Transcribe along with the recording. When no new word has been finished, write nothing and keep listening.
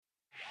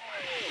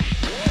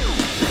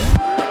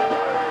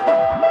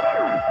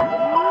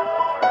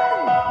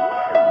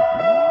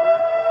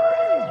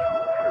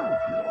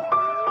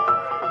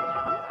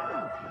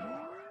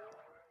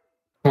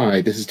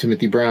Hi, this is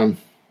Timothy Brown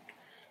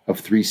of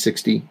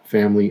 360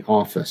 Family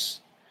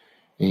Office,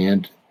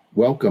 and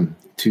welcome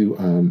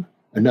to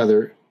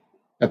another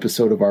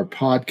episode of our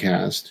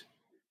podcast,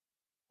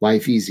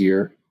 Life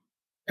Easier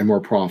and More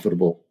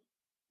Profitable.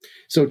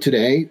 So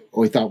today,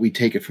 we thought we'd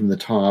take it from the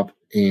top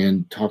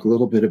and talk a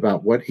little bit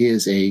about what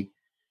is a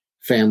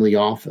family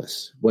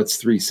office. What's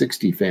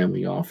 360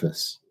 Family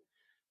Office?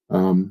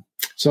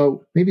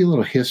 So maybe a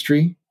little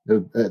history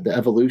of the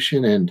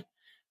evolution and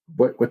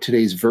what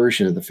today's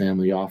version of the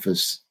family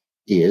office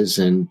is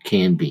and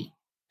can be.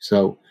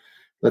 So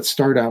let's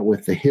start out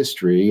with the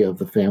history of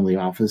the family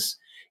office.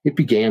 It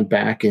began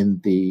back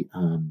in the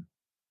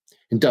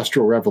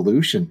Industrial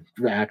Revolution,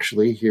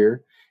 actually,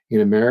 here in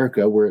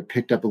America, where it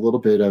picked up a little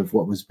bit of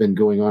what was been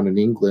going on in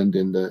England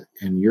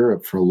and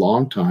Europe for a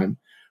long time,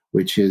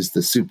 which is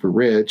the super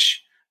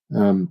rich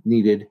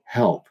needed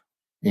help.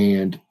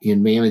 And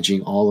in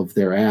managing all of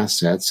their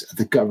assets,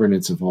 the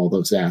governance of all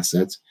those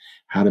assets,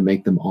 how to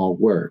make them all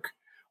work.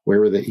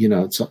 Where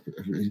it's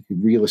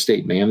real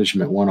estate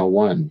management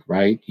 101,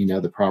 right?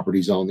 The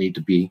properties all need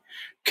to be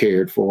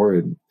cared for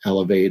and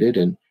elevated.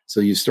 And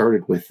so you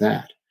started with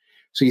that.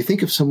 So you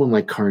think of someone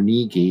like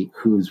Carnegie,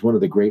 who's one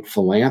of the great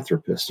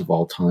philanthropists of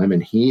all time,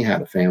 and he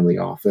had a family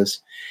office,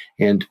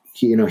 and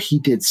he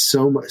did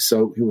so much.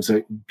 So it was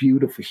a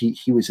beautiful.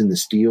 He was in the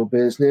steel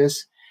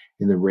business,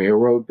 in the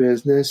railroad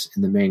business,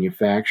 in the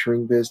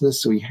manufacturing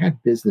business. So he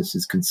had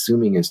businesses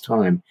consuming his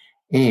time,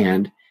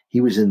 and he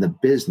was in the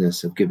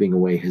business of giving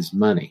away his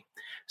money.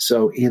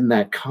 So in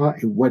that,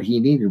 what he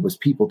needed was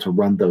people to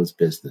run those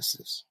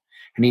businesses,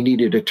 and he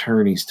needed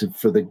attorneys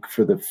for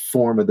the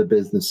form of the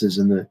businesses,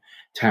 and the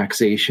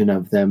taxation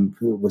of them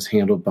was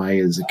handled by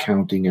his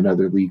accounting and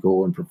other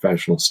legal and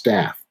professional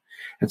staff.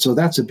 And so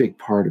that's a big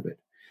part of it.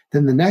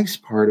 Then the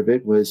next part of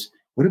it was,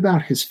 what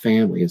about his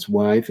family, his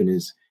wife and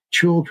his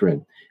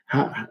children?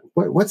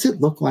 What's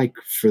it look like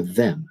for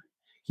them?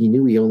 He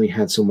knew he only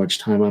had so much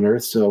time on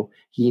earth, so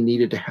he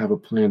needed to have a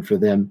plan for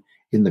them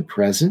in the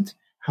present.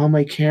 How am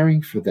I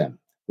caring for them?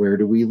 Where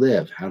do we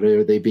live? How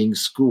are they being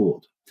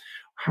schooled?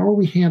 How are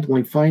we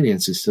handling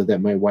finances so that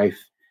my wife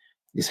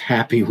is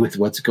happy with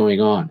what's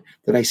going on?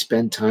 That I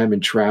spend time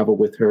and travel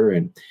with her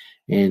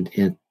and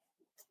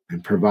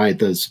provide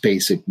those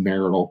basic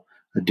marital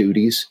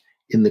duties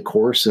in the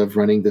course of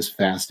running this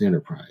vast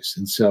enterprise.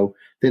 And so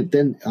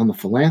then on the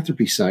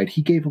philanthropy side,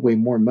 he gave away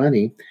more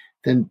money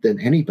than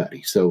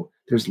anybody. So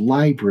there's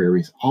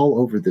libraries all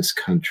over this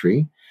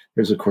country.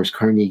 There's, of course,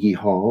 Carnegie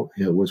Hall.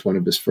 It was one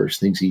of his first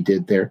things he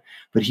did there.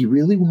 But he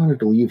really wanted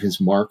to leave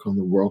his mark on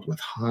the world with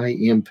high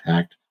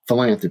impact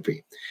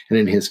philanthropy. And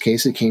in his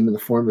case, it came in the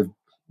form of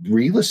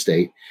real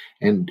estate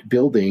and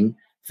building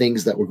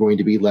things that were going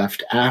to be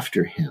left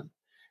after him.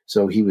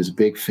 So he was a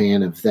big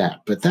fan of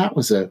that. But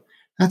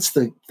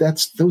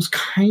that's those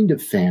kind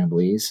of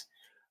families,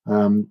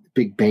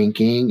 big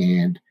banking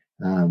and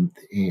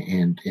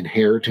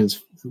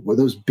inheritance. Well,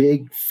 those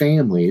big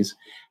families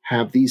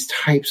have these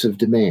types of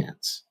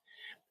demands.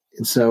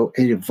 And so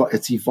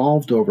it's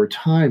evolved over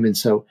time. And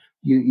so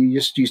you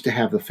just used to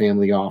have the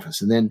family office.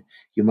 And then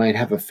you might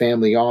have a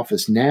family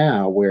office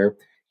now where,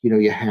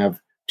 you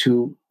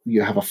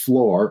have a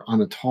floor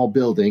on a tall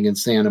building in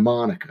Santa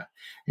Monica.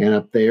 And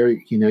up there,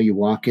 you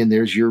walk in,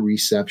 there's your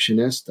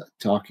receptionist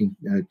talking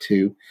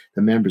to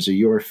the members of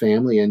your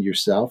family and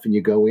yourself. And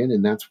you go in,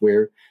 and that's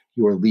where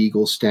your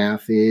legal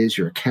staff is,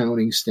 your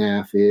accounting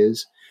staff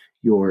is,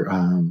 your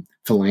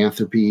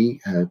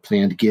philanthropy,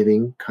 planned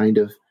giving kind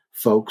of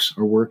folks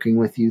are working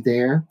with you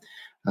there.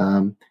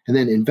 And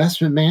then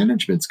investment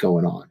management's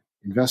going on.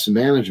 Investment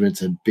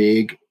management's a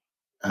big,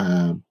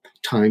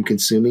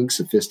 time-consuming,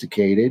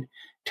 sophisticated,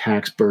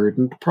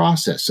 tax-burdened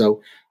process.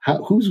 So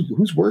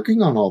who's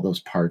working on all those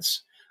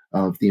parts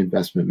of the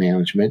investment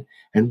management?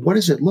 And what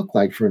does it look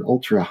like for an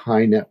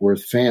ultra-high net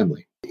worth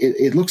family?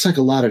 It looks like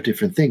a lot of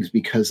different things,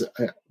 because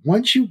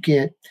once you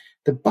get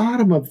the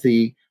bottom of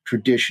the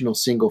traditional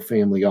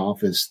single-family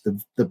office,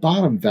 the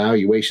bottom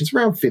valuation is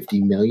around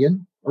 $50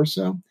 million or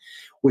so,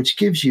 which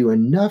gives you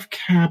enough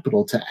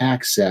capital to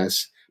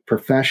access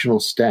professional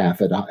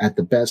staff at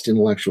the best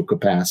intellectual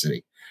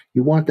capacity.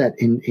 You want that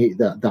in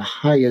the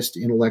highest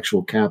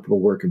intellectual capital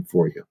working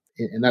for you.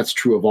 And that's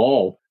true of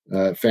all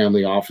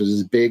family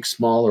offices, big,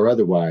 small, or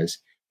otherwise.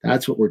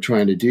 That's what we're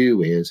trying to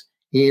do, is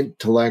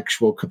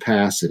intellectual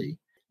capacity.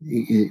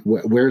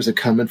 Where is it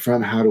coming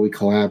from? How do we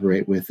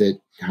collaborate with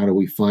it? How do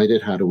we find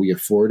it? How do we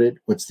afford it?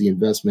 What's the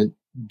investment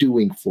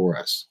doing for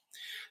us?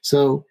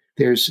 So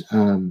there's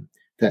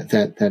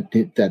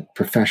that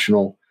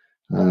professional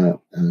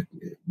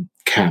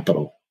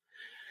capital.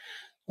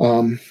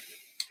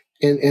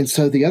 And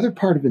so the other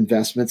part of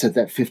investments at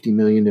that $50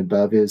 million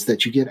above is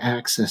that you get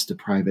access to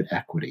private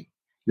equity.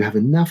 You have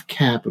enough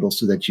capital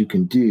so that you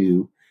can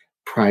do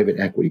private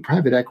equity.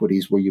 Private equity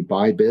is where you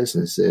buy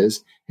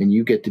businesses and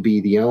you get to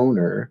be the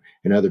owner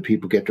and other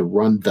people get to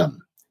run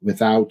them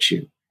without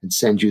you and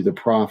send you the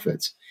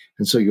profits.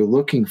 And so you're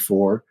looking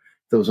for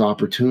those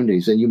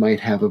opportunities, and you might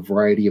have a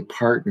variety of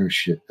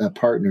partners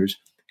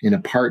in a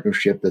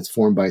partnership that's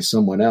formed by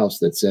someone else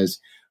that says,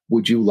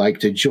 would you like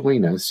to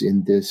join us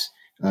in this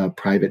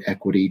private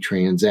equity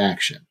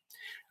transaction?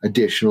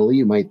 Additionally,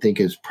 you might think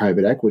as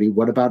private equity,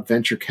 what about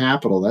venture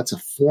capital? That's a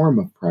form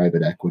of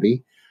private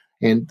equity,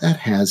 and that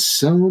has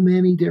so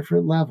many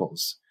different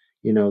levels.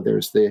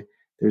 There's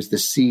the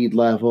seed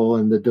level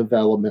and the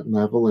development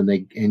level,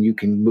 and you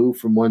can move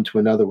from one to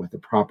another with a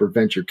proper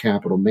venture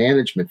capital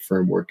management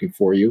firm working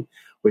for you,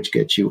 which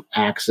gets you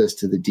access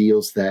to the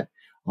deals that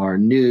are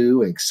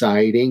new,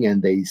 exciting,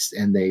 and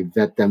they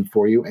vet them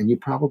for you. And you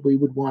probably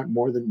would want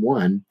more than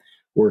one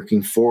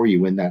working for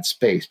you in that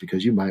space,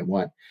 because you might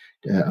want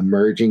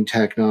emerging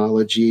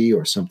technology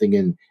or something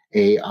in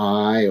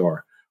AI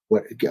or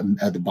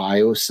the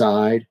bio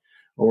side,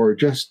 or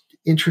just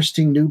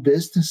interesting new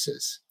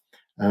businesses.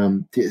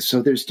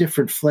 So there's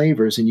different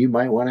flavors, and you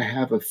might want to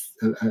have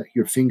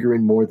your finger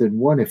in more than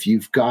one if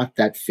you've got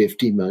that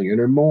 50 million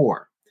or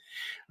more.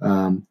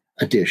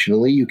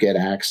 Additionally, you get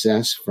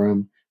access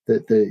from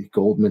the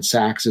Goldman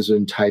Sachs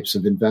and types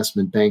of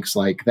investment banks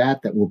like that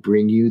will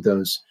bring you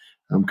those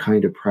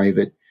kind of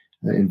private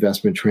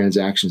investment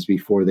transactions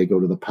before they go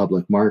to the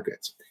public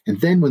markets. And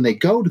then when they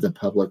go to the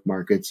public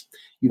markets,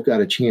 you've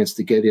got a chance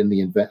to get in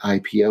the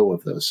IPO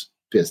of those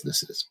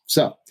businesses.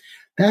 So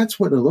that's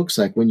what it looks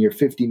like when you're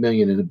 50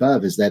 million and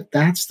above, is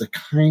that's the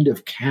kind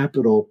of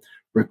capital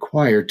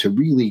required to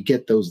really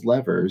get those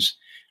levers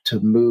to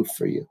move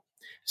for you.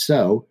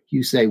 So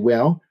you say,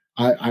 well,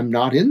 I'm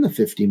not in the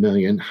 50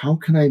 million. How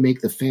can I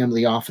make the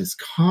family office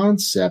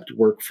concept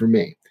work for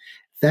me?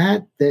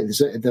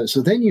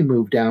 So then you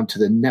move down to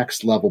the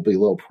next level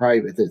below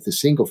private, the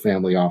single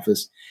family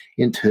office,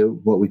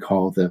 into what we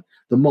call the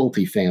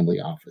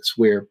multifamily office,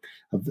 where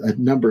a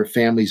number of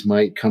families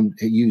might come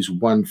use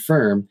one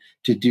firm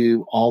to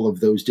do all of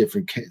those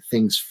different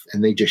things,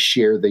 and they just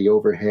share the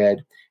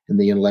overhead and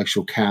the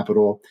intellectual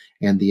capital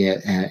and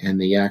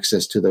the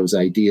access to those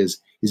ideas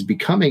is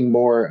becoming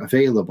more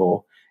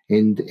available.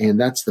 And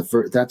that's the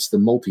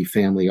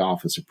multifamily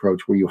office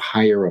approach, where you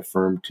hire a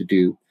firm to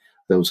do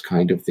those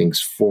kind of things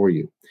for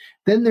you.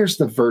 Then there's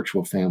the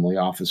virtual family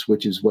office,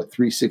 which is what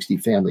 360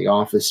 Family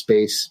Office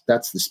space.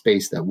 That's the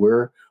space that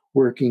we're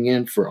working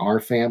in for our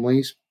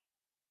families,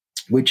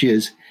 which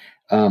is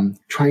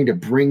trying to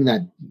bring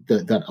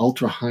that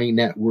ultra high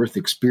net worth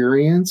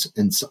experience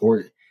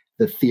or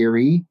the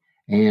theory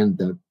and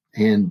the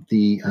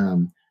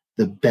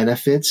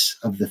benefits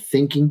of the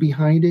thinking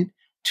behind it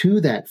to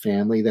that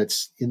family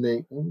that's in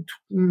the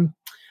 $5,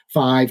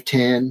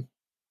 $10,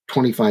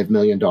 $25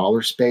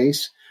 million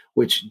space,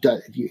 which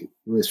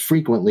was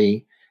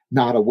frequently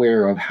not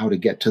aware of how to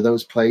get to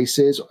those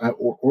places,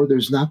 or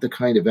there's not the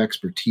kind of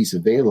expertise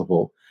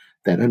available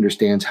that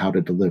understands how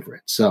to deliver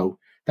it. So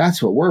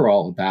that's what we're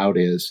all about,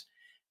 is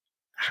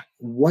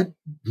what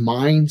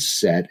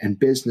mindset and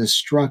business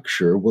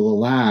structure will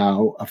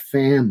allow a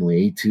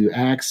family to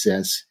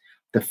access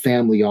the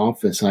family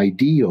office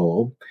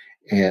ideal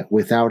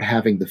without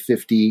having the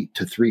 $50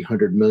 to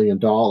 $300 million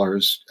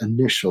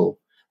initial.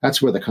 That's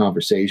where the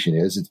conversation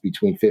is. It's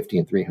between 50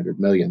 and 300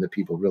 million that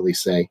people really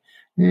say,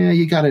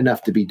 you got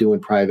enough to be doing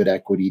private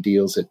equity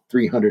deals at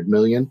 300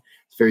 million.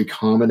 It's very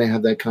common to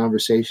have that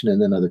conversation. And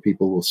then other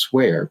people will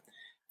swear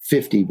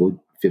 50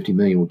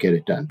 million will get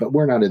it done. But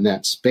we're not in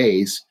that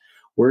space.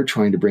 We're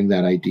trying to bring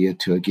that idea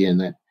to,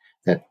 again,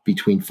 that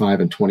between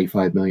 $5 and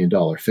 $25 million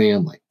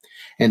family.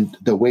 And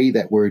the way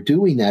that we're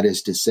doing that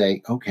is to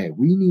say, okay,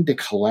 we need to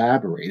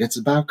collaborate. It's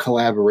about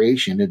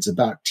collaboration. It's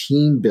about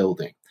team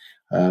building.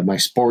 My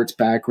sports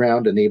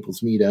background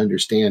enables me to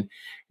understand,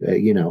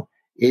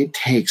 it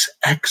takes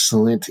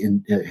excellent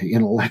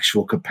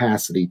intellectual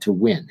capacity to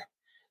win.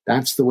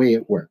 That's the way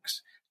it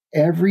works.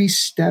 Every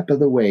step of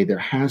the way, there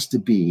has to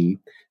be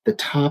the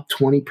top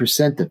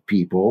 20% of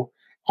people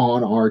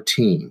on our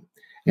team.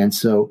 And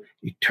so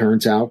it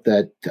turns out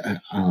that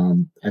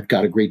I've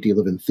got a great deal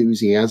of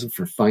enthusiasm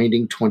for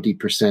finding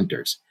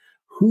 20%ers.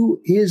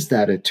 Who is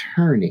that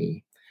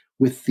attorney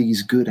with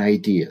these good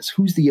ideas?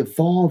 Who's the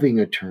evolving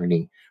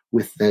attorney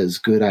with those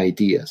good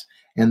ideas,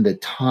 and the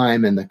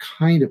time and the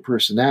kind of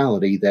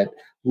personality that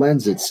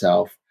lends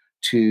itself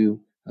to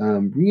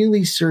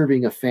really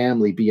serving a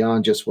family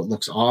beyond just what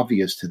looks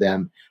obvious to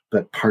them,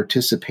 but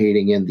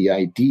participating in the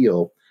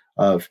ideal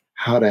of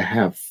how to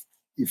have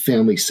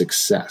family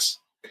success.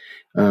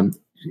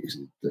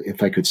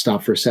 If I could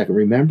stop for a second,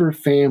 remember,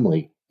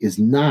 family is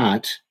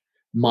not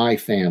my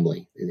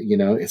family.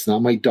 It's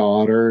not my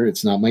daughter.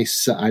 It's not my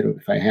son.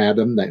 If I had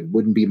them, that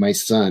wouldn't be my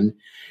son.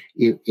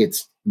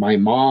 It's my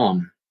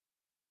mom.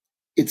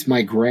 It's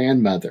my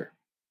grandmother.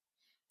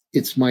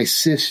 It's my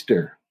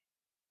sister.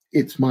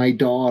 It's my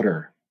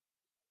daughter.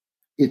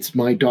 It's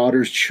my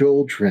daughter's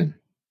children.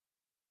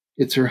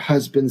 It's her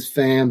husband's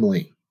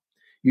family.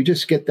 You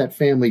just get that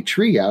family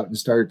tree out and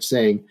start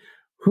saying,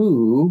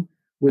 who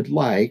would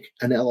like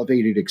an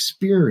elevated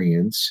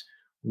experience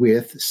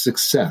with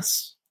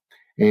success?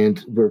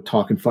 And we're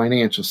talking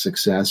financial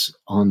success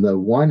on the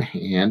one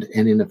hand,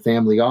 and in a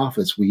family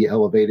office, we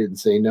elevate it and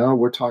say, no,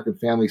 we're talking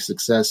family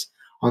success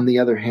on the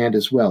other hand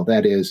as well.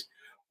 That is,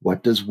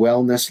 what does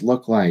wellness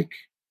look like?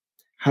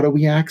 How do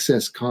we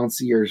access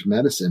concierge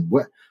medicine?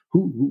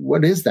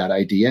 what is that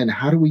idea and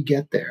how do we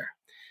get there?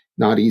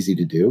 Not easy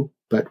to do,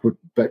 but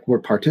we're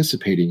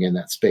participating in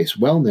that space.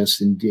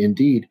 Wellness,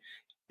 indeed,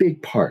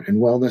 big part. And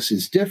wellness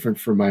is different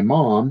for my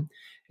mom,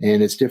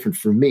 and it's different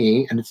for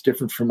me, and it's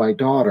different for my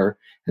daughter.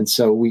 And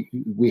so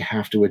we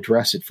have to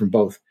address it from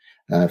both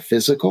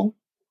physical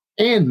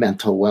and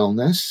mental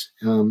wellness,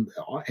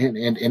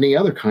 and any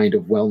other kind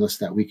of wellness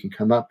that we can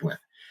come up with.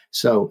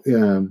 So,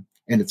 and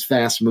it's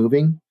fast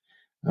moving,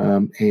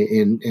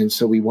 and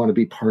so we want to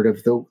be part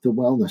of the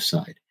wellness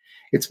side.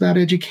 It's about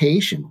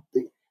education.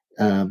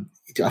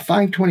 A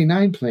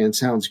 529 plan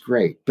sounds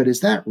great, but is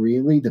that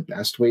really the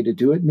best way to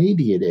do it?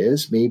 Maybe it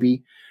is.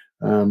 Maybe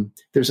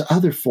there's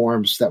other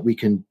forms that we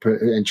can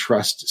and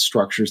trust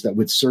structures that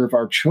would serve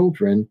our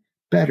children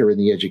better in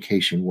the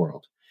education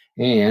world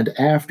and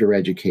after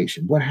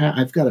education.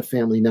 I've got a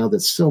family now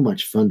that's so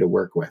much fun to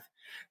work with.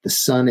 The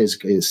son is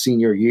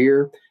senior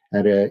year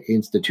at an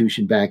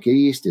institution back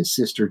east. His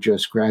sister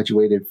just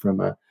graduated from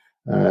a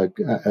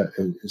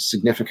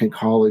significant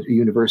college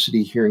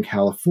university here in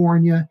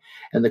California.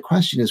 And the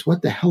question is,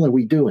 what the hell are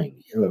we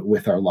doing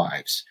with our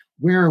lives?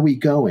 Where are we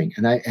going?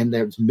 And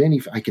there's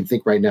many, I can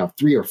think right now,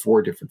 3 or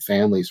 4 different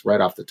families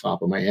right off the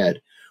top of my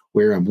head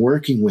where I'm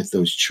working with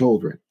those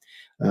children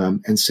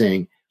and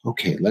saying,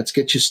 okay, let's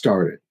get you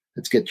started.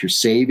 Let's get your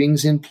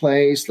savings in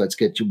place. Let's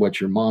get you what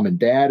your mom and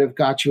dad have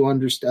got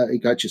you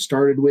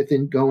started with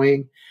and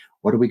going.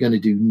 What are we going to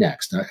do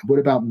next? What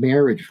about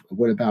marriage?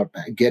 What about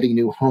getting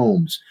new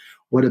homes?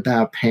 What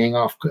about paying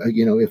off,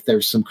 if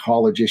there's some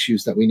college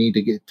issues that we need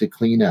to get to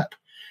clean up?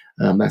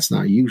 That's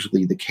not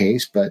usually the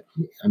case, but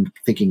I'm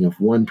thinking of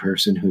one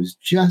person who's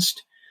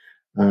just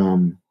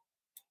got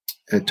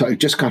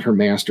her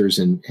master's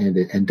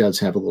and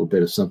does have a little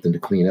bit of something to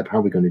clean up. How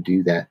are we going to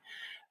do that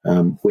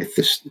with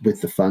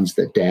the funds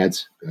that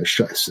Dad's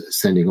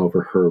sending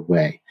over her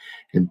way,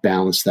 and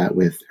balance that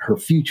with her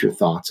future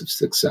thoughts of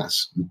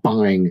success,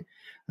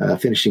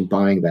 finishing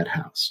buying that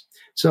house?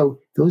 So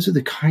those are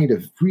the kind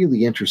of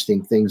really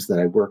interesting things that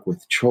I work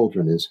with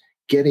children, is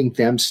getting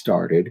them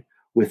started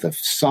with a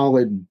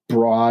solid,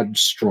 broad,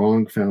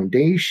 strong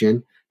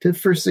foundation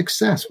for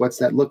success. What's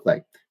that look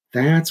like?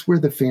 That's where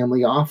the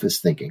family office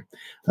thinking.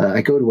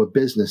 I go to a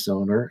business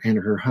owner, and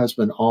her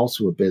husband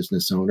also a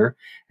business owner,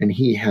 and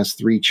he has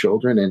 3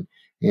 children,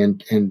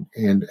 and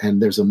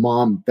there's a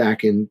mom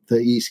back in the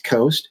East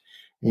Coast,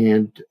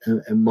 and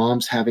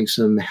mom's having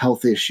some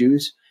health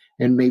issues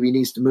and maybe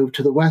needs to move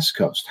to the West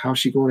Coast. How's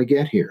she going to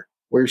get here?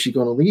 Where is she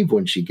going to leave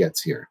when she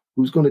gets here?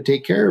 Who's going to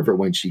take care of her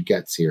when she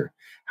gets here?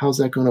 How's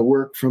that going to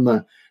work from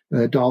a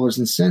dollars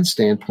and cents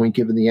standpoint,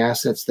 given the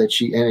assets that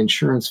and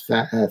insurance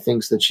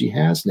things that she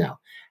has now?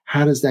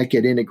 How does that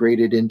get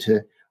integrated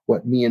into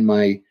what me and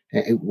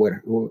what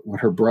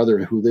her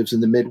brother who lives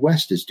in the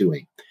Midwest is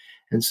doing?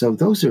 And so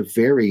those are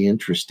very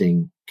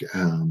interesting.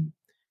 And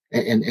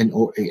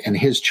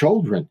his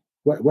children,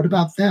 what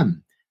about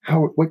them?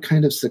 What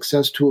kind of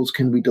success tools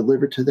can we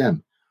deliver to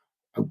them?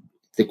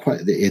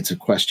 It's a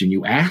question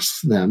you ask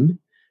them.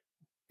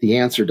 The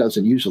answer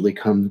doesn't usually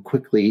come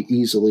quickly,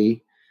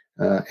 easily,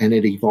 and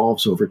it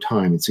evolves over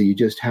time. And so you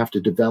just have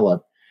to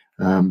develop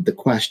the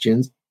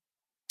questions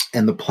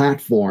and the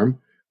platform,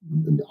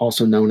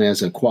 also known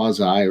as a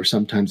quasi or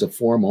sometimes a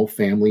formal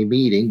family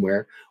meeting,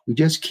 where we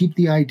just keep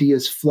the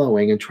ideas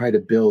flowing and try to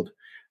build,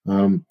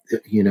 a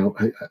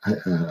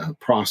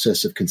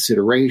process of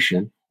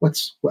consideration.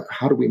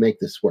 How do we make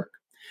this work?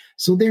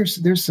 So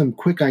there's some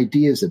quick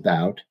ideas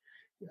about.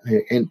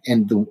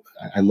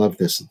 I love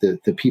this.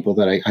 The people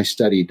that I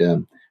studied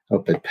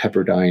up at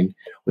Pepperdine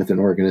with an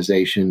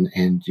organization,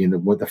 and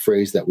what the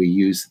phrase that we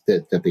use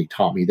that they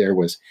taught me there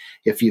was,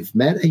 if you've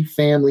met a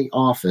family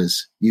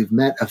office, you've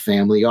met a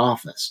family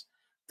office.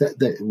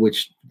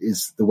 Which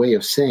is the way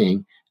of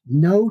saying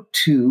no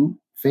 2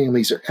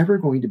 families are ever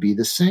going to be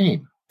the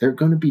same. They're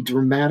going to be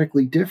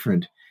dramatically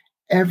different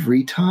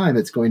every time.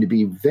 It's going to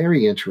be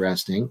very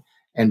interesting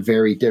and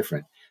very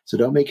different. So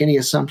don't make any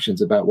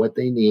assumptions about what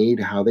they need,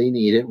 how they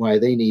need it, why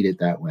they need it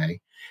that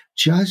way.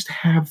 Just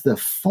have the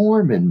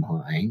form in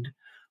mind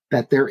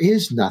that there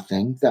is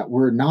nothing that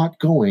we're not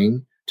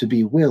going to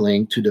be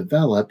willing to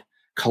develop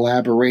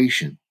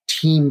collaboration,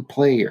 team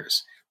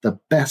players, the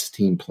best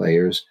team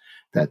players.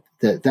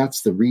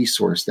 That's the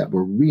resource that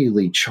we're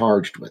really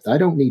charged with. I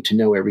don't need to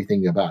know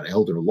everything about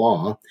elder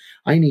law.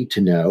 I need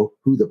to know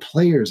who the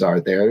players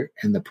are there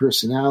and the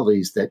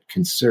personalities that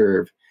can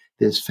serve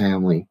this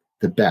family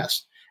the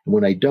best. And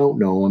when I don't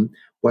know them,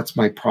 what's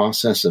my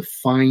process of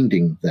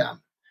finding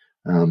them?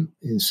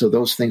 And so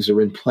those things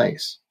are in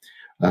place.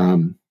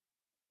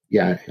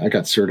 I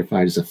got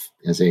certified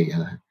as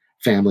a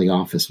family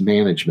office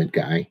management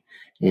guy.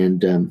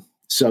 And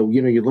so,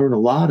 you learn a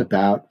lot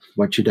about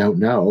what you don't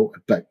know,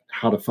 but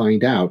how to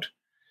find out.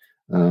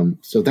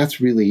 So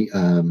that's really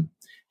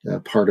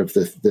part of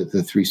the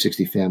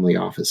 360 family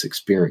office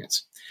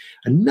experience.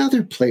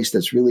 Another place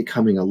that's really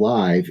coming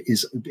alive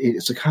is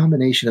it's a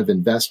combination of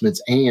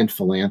investments and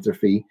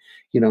philanthropy,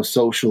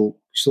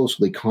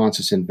 socially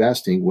conscious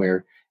investing,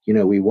 where,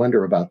 we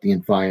wonder about the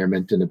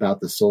environment and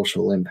about the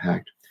social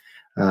impact.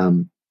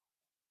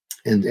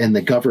 and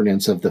the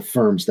governance of the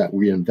firms that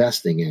we're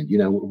investing in.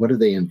 What are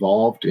they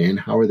involved in?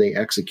 How are they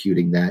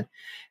executing that?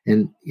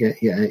 And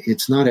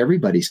it's not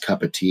everybody's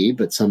cup of tea,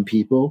 but some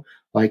people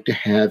like to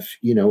have,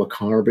 a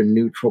carbon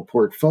neutral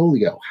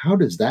portfolio. How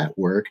does that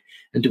work?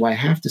 And do I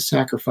have to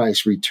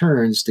sacrifice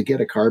returns to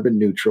get a carbon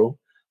neutral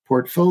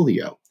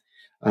portfolio?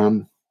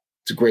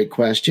 It's a great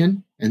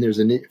question. And there's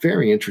a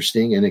very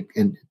interesting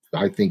and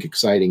I think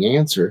exciting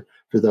answer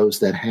for those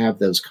that have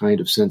those kind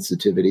of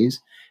sensitivities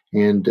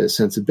and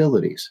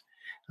sensibilities.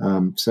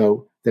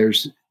 So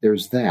there's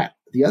that.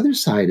 The other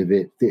side of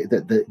it,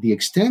 the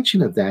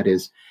extension of that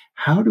is,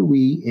 how do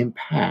we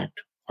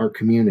impact our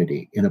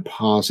community in a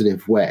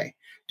positive way?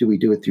 Do we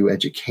do it through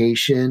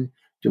education?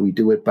 Do we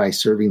do it by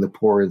serving the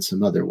poor in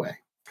some other way?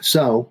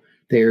 So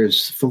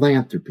there's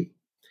philanthropy.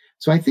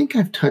 So I think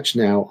I've touched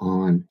now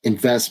on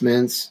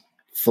investments,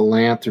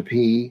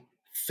 philanthropy,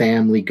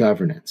 family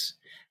governance.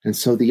 And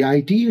so the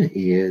idea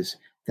is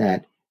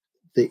that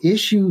the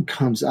issue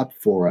comes up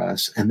for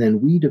us, and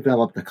then we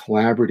develop the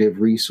collaborative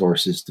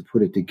resources to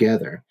put it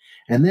together,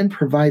 and then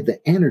provide the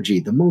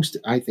energy.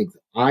 I think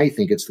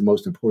it's the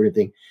most important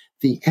thing,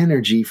 the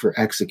energy for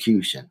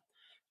execution.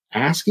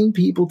 Asking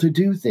people to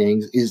do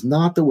things is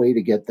not the way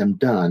to get them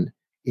done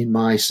in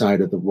my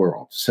side of the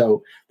world.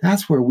 So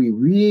that's where we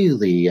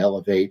really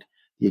elevate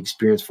the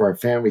experience for our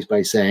families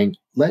by saying,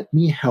 let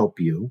me help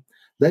you.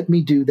 Let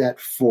me do that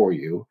for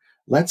you.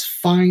 Let's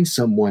find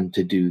someone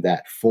to do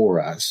that for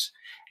us.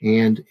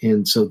 And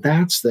so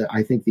that's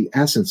I think the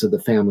essence of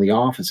the family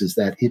office is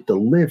that it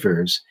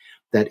delivers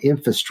that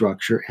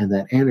infrastructure and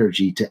that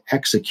energy to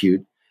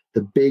execute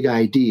the big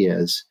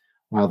ideas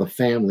while the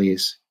family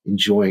is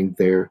enjoying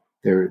their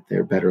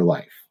better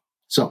life.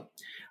 So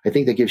I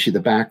think that gives you the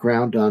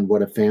background on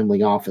what a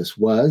family office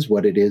was,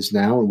 what it is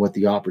now, and what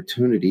the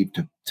opportunity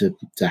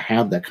to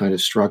have that kind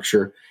of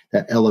structure,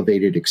 that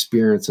elevated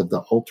experience of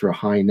the ultra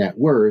high net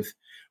worth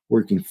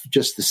working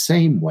just the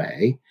same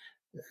way,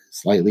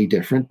 slightly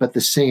different, but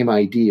the same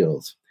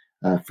ideals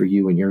for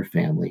you and your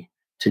family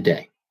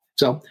today.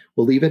 So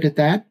we'll leave it at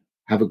that.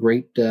 Have a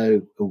great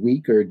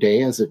week or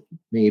day as it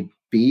may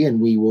be, and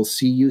we will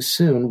see you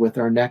soon with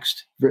our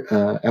next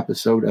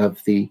episode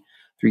of the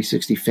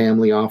 360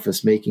 Family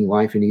Office Making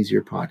Life an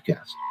Easier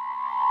podcast.